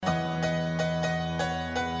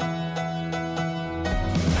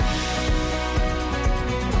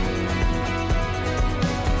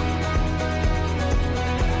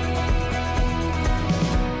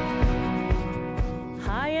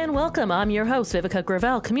Welcome. I'm your host, Viveca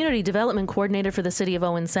Gravel, Community Development Coordinator for the City of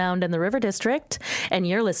Owen Sound and the River District, and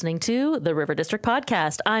you're listening to the River District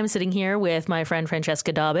Podcast. I'm sitting here with my friend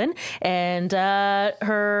Francesca Dobbyn and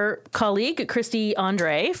her colleague, Kristy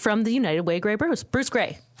Andre, from the United Way Grey Bruce. Bruce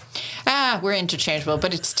Grey. We're interchangeable,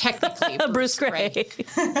 but it's technically Bruce Grey.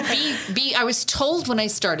 I was told when I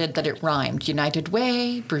started that it rhymed. United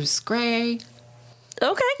Way, Bruce Grey.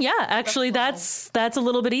 Okay, yeah. Actually, that's a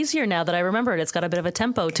little bit easier now that I remember it. It's got a bit of a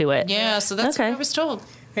tempo to it. Yeah, so that's what I was told.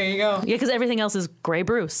 There you go. Yeah, because everything else is Grey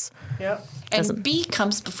Bruce. Yep. And B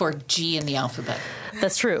comes before G in the alphabet.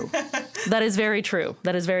 That's true. That is very true.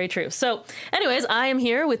 That is very true. So, anyways, I am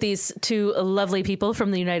here with these two lovely people from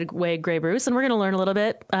the United Way Grey Bruce, and we're going to learn a little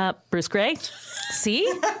bit, Bruce Grey,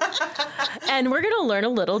 see? And we're going to learn a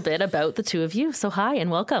little bit about the two of you. So, hi and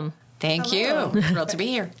welcome. Thank you. Thrilled to be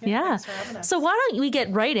here. Yeah. So why don't we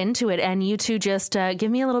get right into it, and you two just give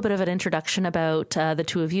me a little bit of an introduction about the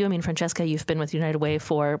two of you. I mean, Francesca, you've been with United Way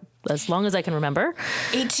for as long as I can remember.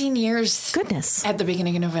 18 years. Goodness. At the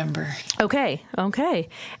beginning of November. Okay.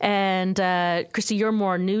 And Kristy, you're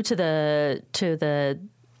more new to the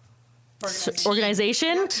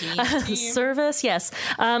organization, service. Yes.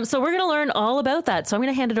 So we're going to learn all about that. So I'm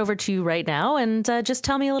going to hand it over to you right now and just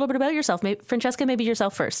tell me a little bit about yourself. Francesca, maybe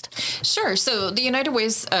yourself first. Sure. So the United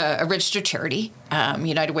Way's a registered charity.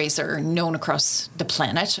 United Ways are known across the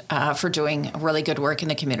planet for doing really good work in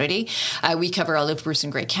the community. We cover all of Bruce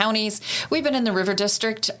and Grey counties. We've been in the River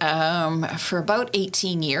District for about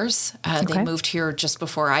 18 years. They moved here just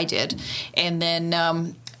before I did. And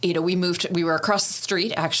then we were across the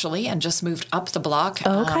street, actually, and just moved up the block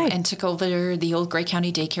and took over the old Grey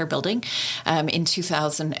County Daycare building in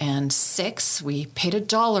 2006. We paid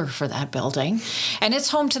 $1 for that building. And it's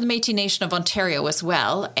home to the Métis Nation of Ontario as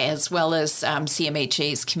well as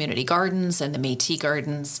CMHA's community gardens and the Métis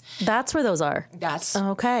gardens. That's where those are. That's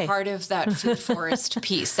part of that food forest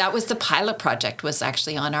piece. That was the pilot project, was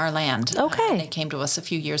actually on our land. Okay. They came to us a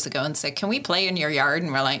few years ago and said, can we play in your yard?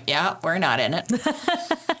 And we're like, yeah, we're not in it.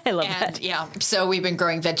 I love that. Yeah, so we've been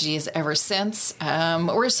growing veggies ever since.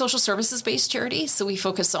 We're a social services-based charity, so we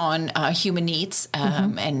focus on human needs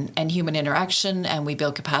and human interaction, and we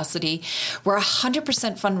build capacity. We're 100%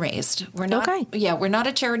 fundraised. We're not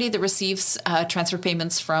a charity that receives transfer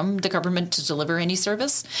payments from the government to deliver any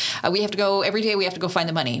service. We have to go every day. We have to go find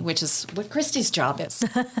the money, which is what Kristy's job is.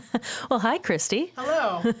 Well, hi, Kristy.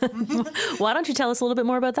 Hello. Why don't you tell us a little bit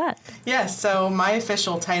more about that? Yes. So my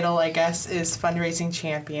official title, I guess, is fundraising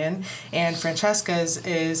champion, and Francesca's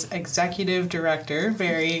is executive director.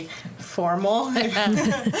 Very formal.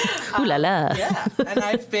 Ooh la la. Yeah. And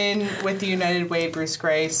I've been with the United Way Bruce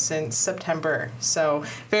Grey since September. So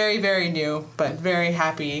very, very new, but very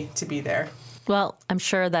happy to be there. Well, I'm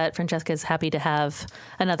sure that Francesca is happy to have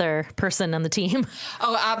another person on the team.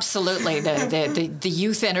 Oh, absolutely. The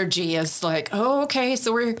youth energy is like, oh, okay,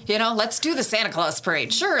 so we're, let's do the Santa Claus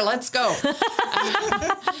parade. Sure, let's go.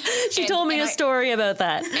 She told me a story about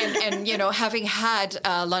that. And having had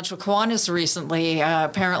lunch with Kiwanis recently,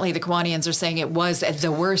 apparently the Kiwanians are saying it was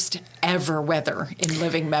the worst ever weather in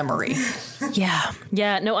living memory. Yeah.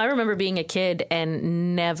 No, I remember being a kid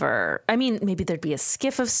and maybe there'd be a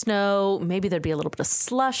skiff of snow, maybe there'd be a little bit of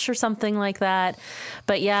slush or something like that.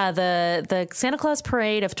 But yeah, the Santa Claus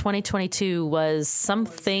parade of 2022 was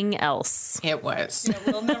something else. It was. Yeah,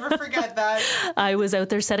 we'll never forget that. I was out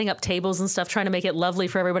there setting up tables and stuff, trying to make it lovely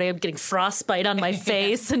for everybody. I'm getting frostbite on my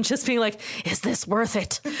face and just being like, is this worth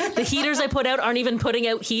it? The heaters I put out aren't even putting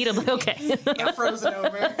out heat. I'm like, okay. Yeah, frozen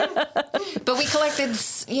over. But we collected,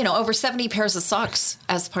 over 70 pairs of socks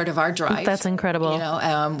as part of our drive. That's incredible.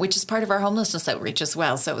 Which is part of our homelessness outreach as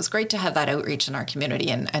well. So it was great to have that outreach in our community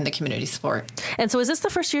and the community support. And so is this the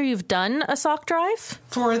first year you've done a sock drive?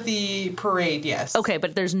 For the parade, yes. Okay,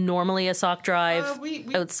 but there's normally a sock drive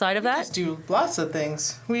outside of that? We just do lots of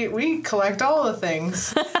things. We collect all the things.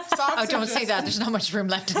 Socks don't say that. There's not much room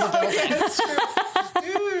left in the building. That's true.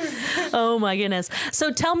 Oh my goodness.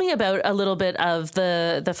 So tell me about a little bit of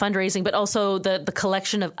the fundraising, but also the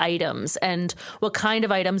collection of items and what kind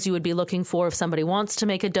of items you would be looking for if somebody wants to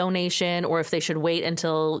make a donation or if they should wait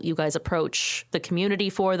until you guys approach the community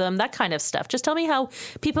for them, that kind of stuff. Just tell me how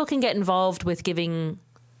people can get involved with giving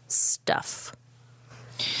stuff.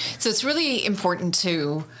 So it's really important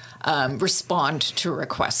to respond to a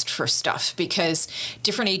request for stuff, because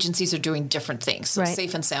different agencies are doing different things. So Right.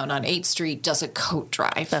 Safe and Sound on 8th Street does a coat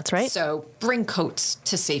drive. That's right. So bring coats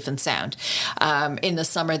to Safe and Sound. In the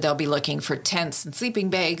summer, they'll be looking for tents and sleeping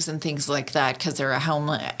bags and things like that, because they're a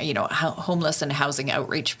homeless and housing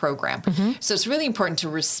outreach program. Mm-hmm. So it's really important to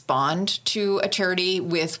respond to a charity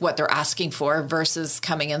with what they're asking for versus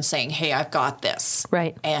coming and saying, hey, I've got this.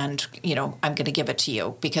 Right. And, I'm going to give it to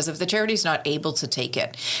you. Because if the charity's not able to take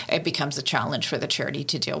it, it becomes a challenge for the charity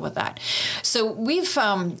to deal with that. So we've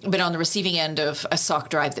been on the receiving end of a sock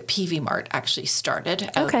drive that PV Mart actually started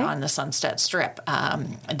out on the Sunstead Strip.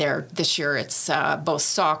 This year it's both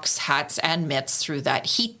socks, hats, and mitts through that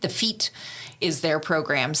Heat the Feet is their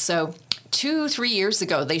program. So 2-3 years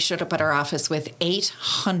ago, they showed up at our office with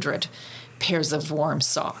 800 pairs of warm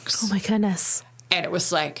socks. Oh my goodness. And it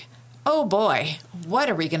was like, oh boy, what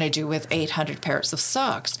are we going to do with 800 pairs of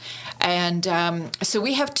socks? And so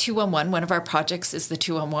we have 211. One of our projects is the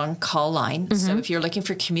 211 call line. Mm-hmm. So if you're looking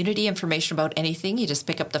for community information about anything, you just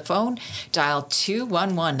pick up the phone, dial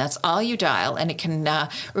 211. That's all you dial. And it can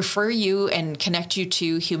refer you and connect you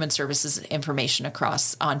to human services information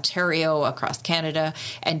across Ontario, across Canada,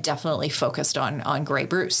 and definitely focused on Grey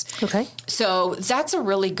Bruce. Okay. So that's a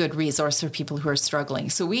really good resource for people who are struggling.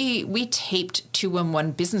 So we taped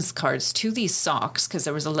 211 business cards to these socks because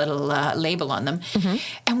there was a little label on them. Mm-hmm.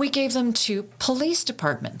 And we gave them to police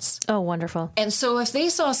departments. Oh, wonderful. And so if they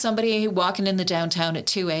saw somebody walking in the downtown at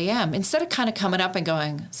 2 a.m., instead of kind of coming up and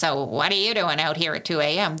going, so what are you doing out here at 2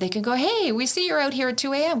 a.m., they can go, hey, we see you're out here at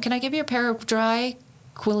 2 a.m. Can I give you a pair of dry,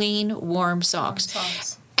 clean, warm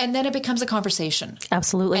socks? And then it becomes a conversation.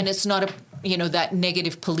 Absolutely. And it's not that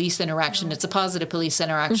negative police interaction. No. It's a positive police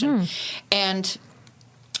interaction. Mm-hmm. And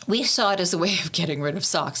we saw it as a way of getting rid of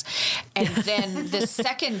socks. And then the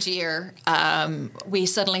second year, we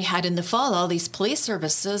suddenly had in the fall all these police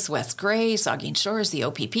services, West Grey, Saugeen Shores, the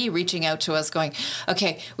OPP, reaching out to us going,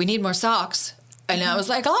 okay, we need more socks. And I was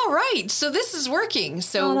like, all right, so this is working.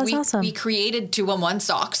 So we created 211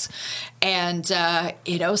 socks. And,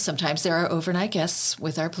 sometimes there are overnight guests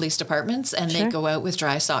with our police departments, and they go out with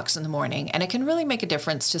dry socks in the morning. And it can really make a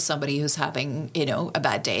difference to somebody who's having, a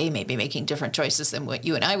bad day, maybe making different choices than what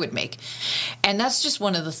you and I would make. And that's just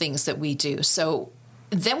one of the things that we do. So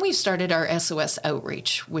then we started our SOS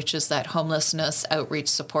outreach, which is that homelessness outreach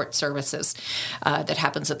support services that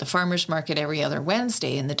happens at the farmers market every other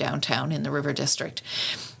Wednesday in the downtown in the River District.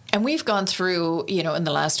 And we've gone through, in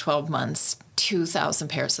the last 12 months, 2,000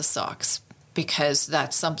 pairs of socks, because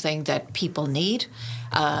that's something that people need.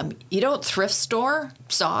 You don't thrift store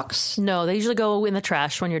socks. No, they usually go in the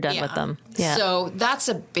trash when you're done with them. Yeah. So that's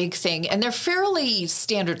a big thing. And they're fairly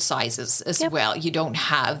standard sizes as well. You don't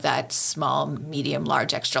have that small, medium,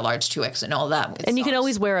 large, extra large, 2X and all that. And you can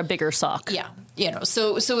always wear a bigger sock. Yeah.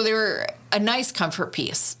 So they're a nice comfort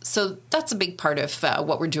piece. So that's a big part of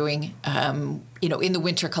what we're doing, in the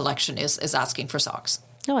winter collection is asking for socks.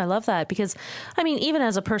 Oh, I love that, because, even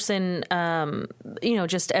as a person,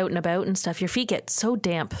 just out and about and stuff, your feet get so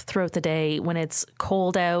damp throughout the day when it's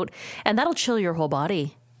cold out, and that'll chill your whole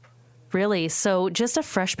body. Really. So just a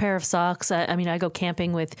fresh pair of socks. I go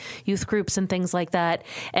camping with youth groups and things like that.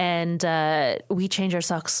 And we change our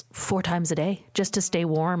socks 4 times a day just to stay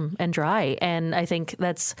warm and dry. And I think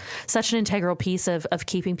that's such an integral piece of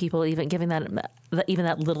keeping people, even giving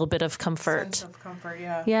that little bit of comfort. Sense of comfort,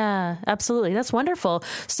 yeah. Yeah, absolutely. That's wonderful.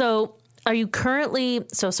 So are you currently,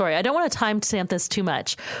 sorry, I don't want to timestamp this too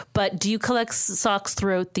much, but do you collect socks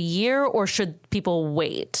throughout the year, or should people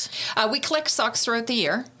wait? We collect socks throughout the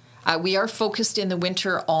year. We are focused in the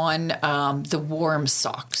winter on the warm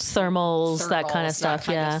socks. Thermals, that kind of stuff,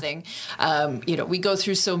 that kind of thing. We go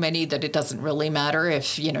through so many that it doesn't really matter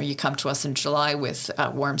if, you come to us in July with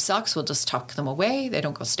warm socks. We'll just tuck them away. They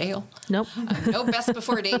don't go stale. Nope. No best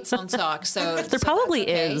before dates on socks. So there probably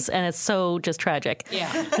is, and it's so just tragic.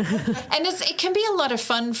 Yeah. And it can be a lot of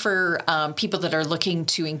fun for people that are looking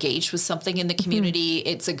to engage with something in the community. Mm-hmm.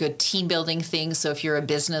 It's a good team building thing. So if you're a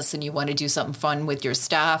business and you want to do something fun with your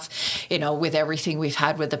staff, with everything we've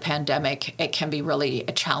had with the pandemic, it can be really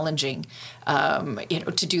challenging,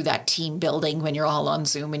 to do that team building when you're all on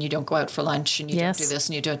Zoom and you don't go out for lunch and you don't do this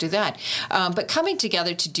and you don't do that. But coming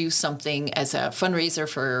together to do something as a fundraiser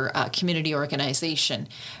for a community organization,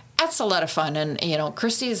 that's a lot of fun. And,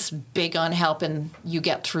 Kristy is big on helping you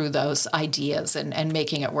get through those ideas and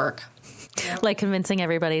making it work. Yep. Like convincing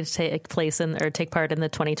everybody to take part in the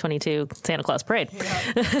 2022 Santa Claus Parade.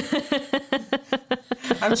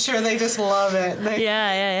 I'm sure they just love it.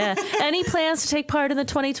 Yeah. Any plans to take part in the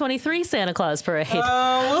 2023 Santa Claus Parade?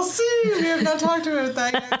 We'll see. We have not talked about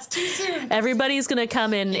that yet. It's too soon. Everybody's going to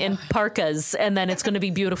come in parkas, and then it's going to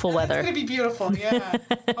be beautiful weather. It's going to be beautiful, yeah.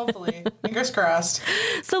 Hopefully. Fingers crossed.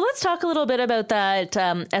 So let's talk a little bit about that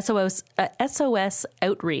SOS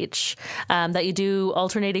outreach that you do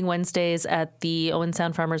alternating Wednesdays at the Owen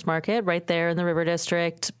Sound Farmers Market, right there in the River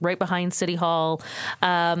District, right behind City Hall.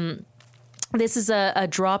 This is a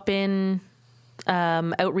drop-in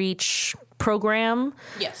outreach program.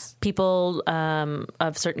 Yes. People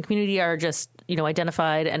of certain community are just,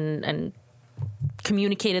 identified and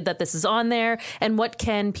communicated that this is on there. And what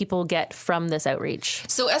can people get from this outreach?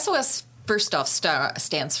 So SOS, first off,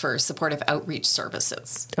 stands for Supportive Outreach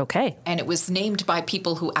Services. Okay. And it was named by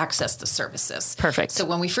people who access the services. Perfect. So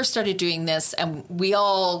when we first started doing this, and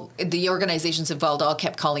the organizations involved all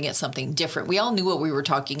kept calling it something different. We all knew what we were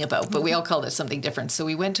talking about, but we all called it something different. So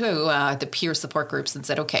we went to the peer support groups and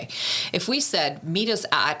said, okay, if we said, meet us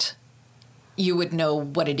at, you would know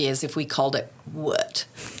what it is if we called it what.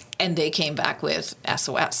 And they came back with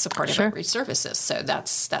SOS, Supportive Outreach Services. So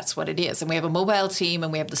that's what it is. And we have a mobile team,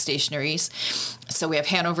 and we have the stationaries. So we have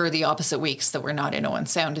Hanover the opposite weeks that we're not in Owen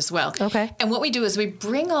Sound as well. Okay. And what we do is we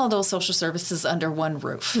bring all those social services under one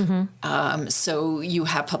roof. Mm-hmm. So you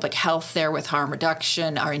have public health there with harm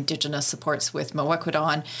reduction, our Indigenous supports with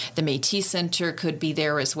Mowakwadon. The Métis Centre could be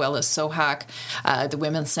there as well as SOHAC. The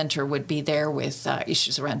Women's Centre would be there with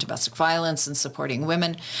issues around domestic violence and supporting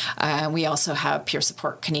women. We also have peer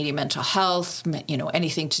support Canadian mental health,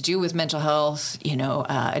 anything to do with mental health,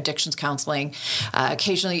 addictions counseling.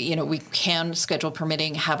 Occasionally, we can, schedule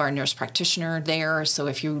permitting, have our nurse practitioner there. So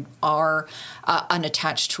if you are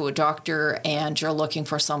unattached to a doctor and you're looking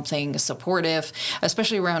for something supportive,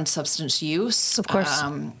 especially around substance use, of course,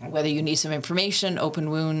 whether you need some information, open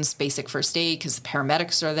wounds, basic first aid, because the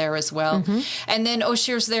paramedics are there as well. Mm-hmm. And then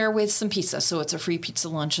O'Shear's there with some pizza. So it's a free pizza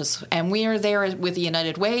lunch. And we are there with the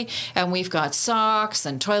United Way, and we've got socks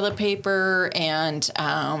and toilet paper and,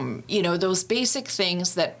 those basic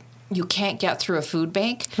things that you can't get through a food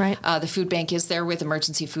bank. Right. The food bank is there with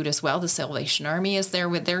emergency food as well. The Salvation Army is there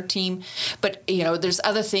with their team. But, there's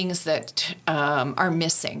other things that are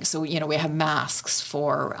missing. So, we have masks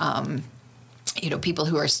for... people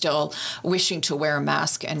who are still wishing to wear a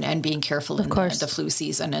mask and being careful in the flu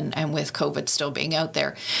season and with COVID still being out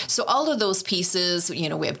there. So all of those pieces,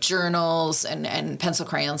 we have journals and pencil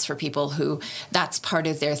crayons for people who that's part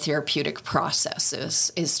of their therapeutic process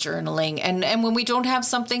is journaling. And when we don't have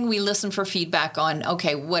something, we listen for feedback on,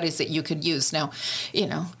 okay, what is it you could use? Now,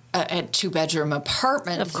 a 2-bedroom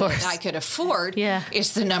apartment that I could afford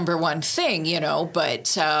is the number one thing, but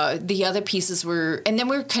the other pieces and then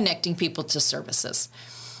we're connecting people to services.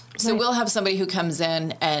 So we'll have somebody who comes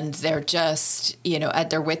in and they're just, at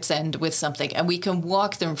their wit's end with something, and we can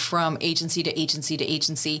walk them from agency to agency to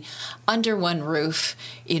agency under one roof.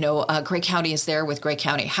 Grey County is there with Grey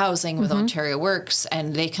County Housing, with Ontario Works,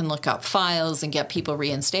 and they can look up files and get people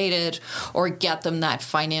reinstated or get them that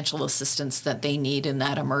financial assistance that they need in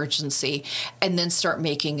that emergency, and then start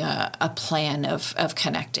making a plan of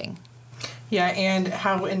connecting. Yeah, and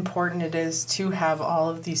how important it is to have all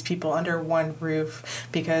of these people under one roof,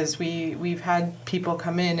 because we've had people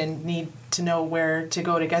come in and need to know where to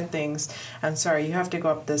go to get things. I'm sorry, you have to go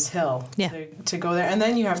up this hill to go there, and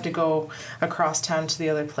then you have to go across town to the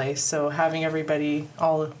other place. So having everybody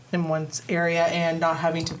all in one area and not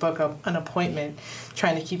having to book an appointment,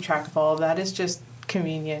 trying to keep track of all of that is just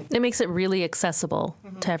convenient. It makes it really accessible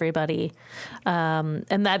to everybody.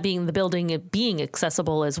 And that being the building being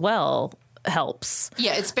accessible as well helps.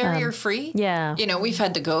 Yeah, it's barrier free. Yeah. We've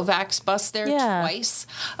had the GoVax bus there twice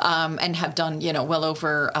and have done, well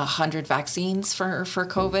over 100 vaccines for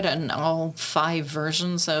COVID and all 5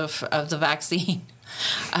 versions of the vaccine.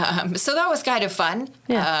 So that was kind of fun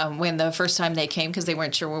when the first time they came, because they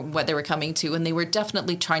weren't sure what they were coming to, and they were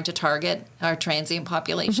definitely trying to target our transient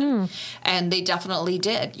population, and they definitely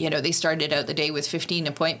did. They started out the day with 15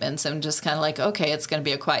 appointments and just kind of like, okay, it's going to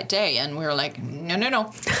be a quiet day, and we were like,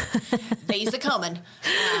 no, days are coming,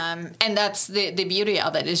 and that's the beauty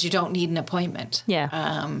of it, is you don't need an appointment.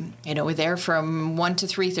 We're there from 1 to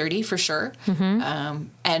 3:30 for sure,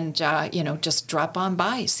 and just drop on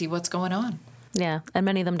by, see what's going on. Yeah, and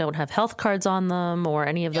many of them don't have health cards on them or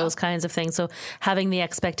any of those kinds of things. So having the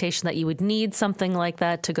expectation that you would need something like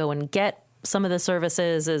that to go and get some of the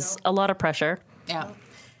services is a lot of pressure. Yeah.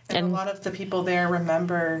 And a lot of the people there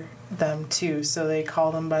remember them too, so they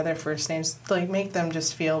call them by their first names, like make them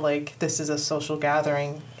just feel like this is a social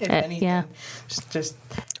gathering, if anything. Yeah. Just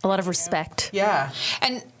a lot of respect. Yeah.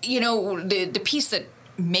 And, the piece that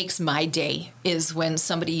makes my day is when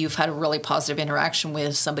somebody you've had a really positive interaction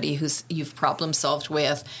with, somebody who's you've problem solved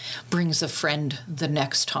with, brings a friend the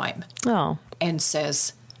next time. Oh. And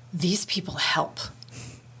says, these people help.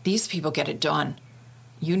 These people get it done.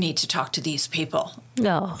 You need to talk to these people.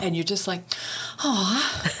 No. And you're just like,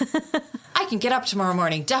 oh, I can get up tomorrow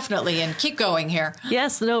morning, definitely, and keep going here.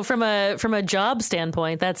 Yes, no, from a job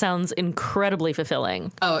standpoint, that sounds incredibly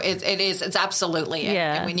fulfilling. Oh, it is. It's absolutely it.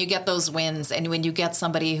 Yeah. And when you get those wins, and when you get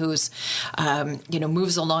somebody who's,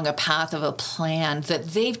 moves along a path of a plan that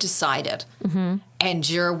they've decided, and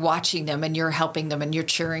you're watching them, and you're helping them, and you're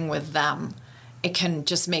cheering with them, it can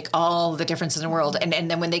just make all the difference in the world. And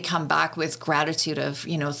then when they come back with gratitude of,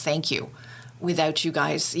 thank you. Without you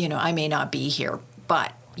guys, I may not be here,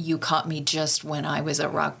 but you caught me just when I was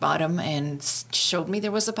at rock bottom and showed me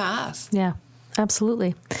there was a path. Yeah,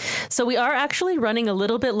 absolutely. So we are actually running a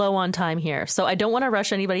little bit low on time here. So I don't want to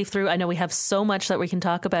rush anybody through. I know we have so much that we can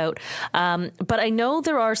talk about. But I know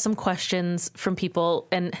there are some questions from people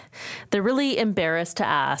and they're really embarrassed to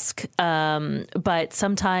ask. But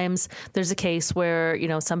sometimes there's a case where,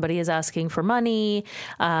 somebody is asking for money,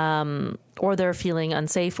 or they're feeling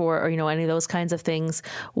unsafe or any of those kinds of things.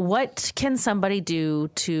 What can somebody do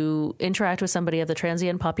to interact with somebody of the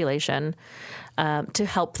transient population to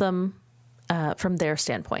help them from their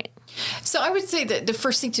standpoint? So I would say that the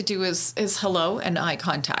first thing to do is hello and eye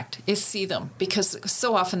contact, is see them, because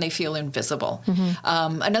so often they feel invisible.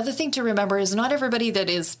 Another thing to remember is not everybody that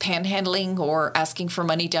is panhandling or asking for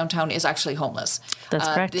money downtown is actually homeless. That's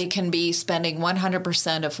correct. They can be spending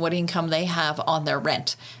 100% of what income they have on their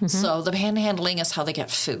rent. So the panhandling is how they get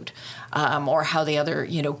food, or how they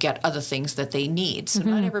get other things that they need. So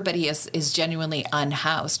not everybody is genuinely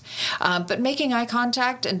unhoused. But making eye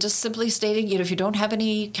contact and just simply stating, if you don't have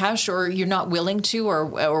any cash or you're not willing to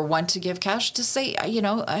or want to give cash, to say,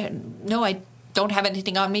 no, I don't have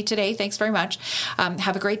anything on me today. Thanks very much.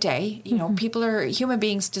 Have a great day. Human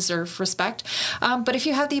beings deserve respect. But if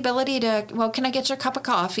you have the ability to, can I get you a cup of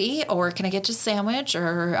coffee, or can I get you a sandwich,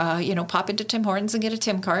 or, pop into Tim Hortons and get a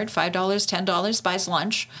Tim card, $5, $10 buys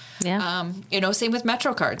lunch. Yeah. Same with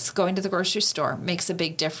Metro cards. Going to the grocery store makes a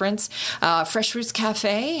big difference. Fresh Roots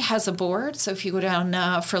Cafe has a board. So if you go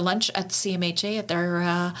down for lunch at CMHA at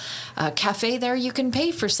their cafe there, you can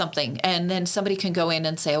pay for something. And then somebody can go in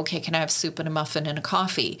and say, okay, can I have soup and a muffin and a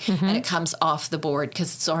coffee? And it comes off the board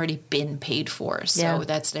because it's already been paid for. So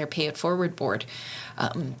that's their pay it forward board.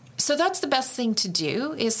 So that's the best thing to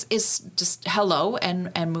do is just hello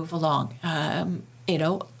and move along.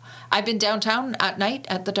 I've been downtown at night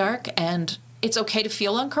at the dark, and it's okay to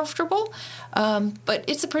feel uncomfortable, but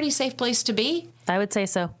it's a pretty safe place to be. I would say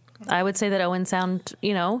so. I would say that Owen Sound,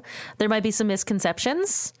 there might be some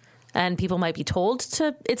misconceptions and people might be told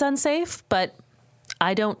it's unsafe, but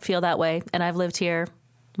I don't feel that way. And I've lived here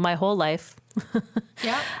my whole life.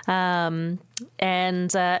 Yeah.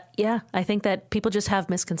 I think that people just have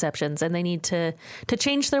misconceptions and they need to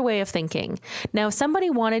change their way of thinking. Now, if somebody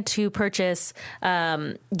wanted to purchase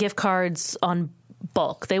gift cards on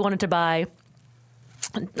bulk, they wanted to buy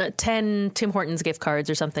 10 Tim Hortons gift cards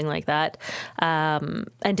or something like that, and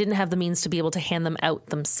didn't have the means to be able to hand them out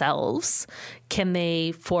themselves, can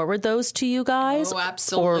they forward those to you guys? Oh,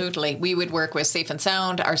 absolutely. We would work with Safe and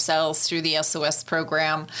Sound ourselves through the SOS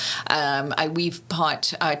program. We've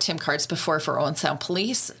bought Tim cards before for Owen Sound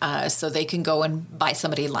Police, so they can go and buy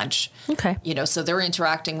somebody lunch. Okay. So they're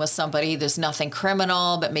interacting with somebody. There's nothing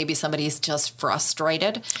criminal, but maybe somebody's just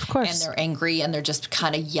frustrated. Of course. And they're angry and they're just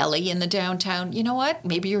kind of yelly in the downtown. You know what?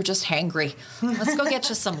 Maybe you're just hangry. Let's go get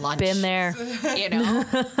you some lunch. Been there.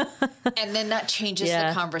 And then that changes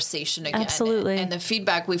the conversation again. Absolutely. And the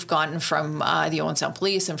feedback we've gotten from the Owen Sound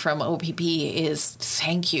Police and from OPP is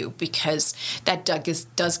thank you, because that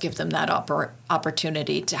does give them that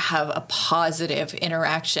opportunity to have a positive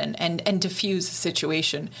interaction and diffuse a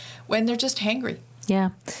situation when they're just hangry.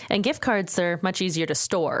 Yeah. And gift cards are much easier to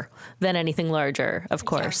store than anything larger, of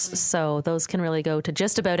course. Exactly. So those can really go to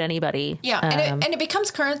just about anybody. Yeah. And it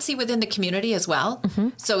becomes currency within the community as well.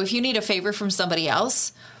 So if you need a favor from somebody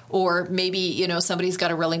else, or maybe, somebody's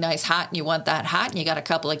got a really nice hat and you want that hat and you got a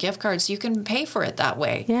couple of gift cards, you can pay for it that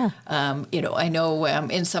way. Yeah. I know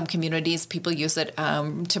in some communities, people use it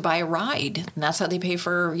to buy a ride. And that's how they pay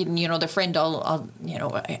for, their friend, I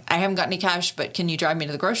haven't got any cash, but can you drive me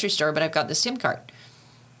to the grocery store? But I've got this Tim card.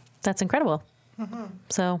 That's incredible.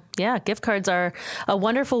 So, yeah, gift cards are a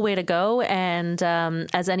wonderful way to go. And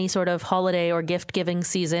as any sort of holiday or gift giving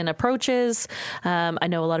season approaches, I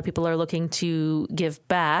know a lot of people are looking to give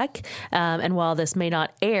back. And while this may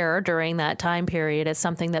not air during that time period, it's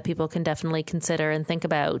something that people can definitely consider and think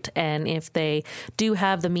about. And if they do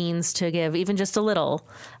have the means to give even just a little,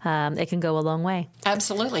 it can go a long way.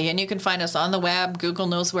 Absolutely. And you can find us on the web. Google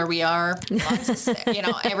knows where we are. Lots of,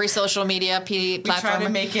 every social media platform. We try to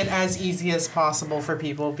make it as easy as possible for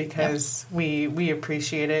people because we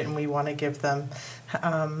appreciate it and we want to give them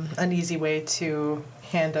an easy way to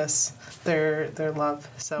hand us their love.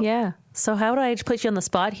 So yeah. So how do I put you on the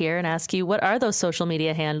spot here and ask you, what are those social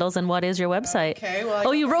media handles and what is your website? Okay,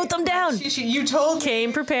 well, you wrote them down. You told me.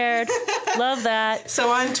 Came prepared. Love that.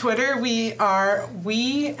 So on Twitter, we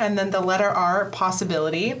and then the letter R,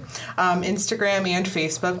 Possibility. Instagram and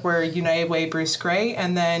Facebook, we're United Way Bruce Gray.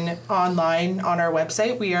 And then online on our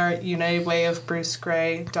website, we are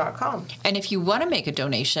unitedwayofbrucegray.com. And if you want to make a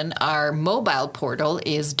donation, our mobile portal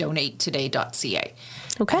is donatetoday.ca.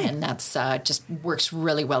 Okay. And that's just works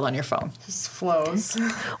really well on your phone. Just flows.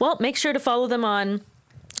 Well, make sure to follow them on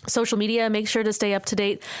social media. Make sure to stay up to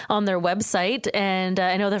date on their website. And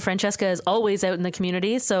I know that Francesca is always out in the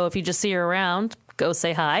community. So if you just see her around, go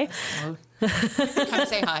say hi. Come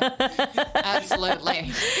say hi.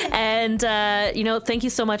 Absolutely. And, thank you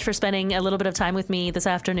so much for spending a little bit of time with me this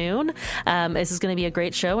afternoon. This is going to be a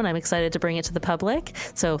great show, and I'm excited to bring it to the public.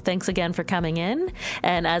 So thanks again for coming in.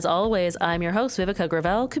 And as always, I'm your host, Viveca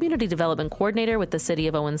Gravel, Community Development Coordinator with the City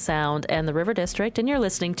of Owen Sound and the River District, and you're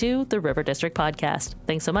listening to the River District Podcast.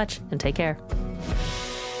 Thanks so much, and take care.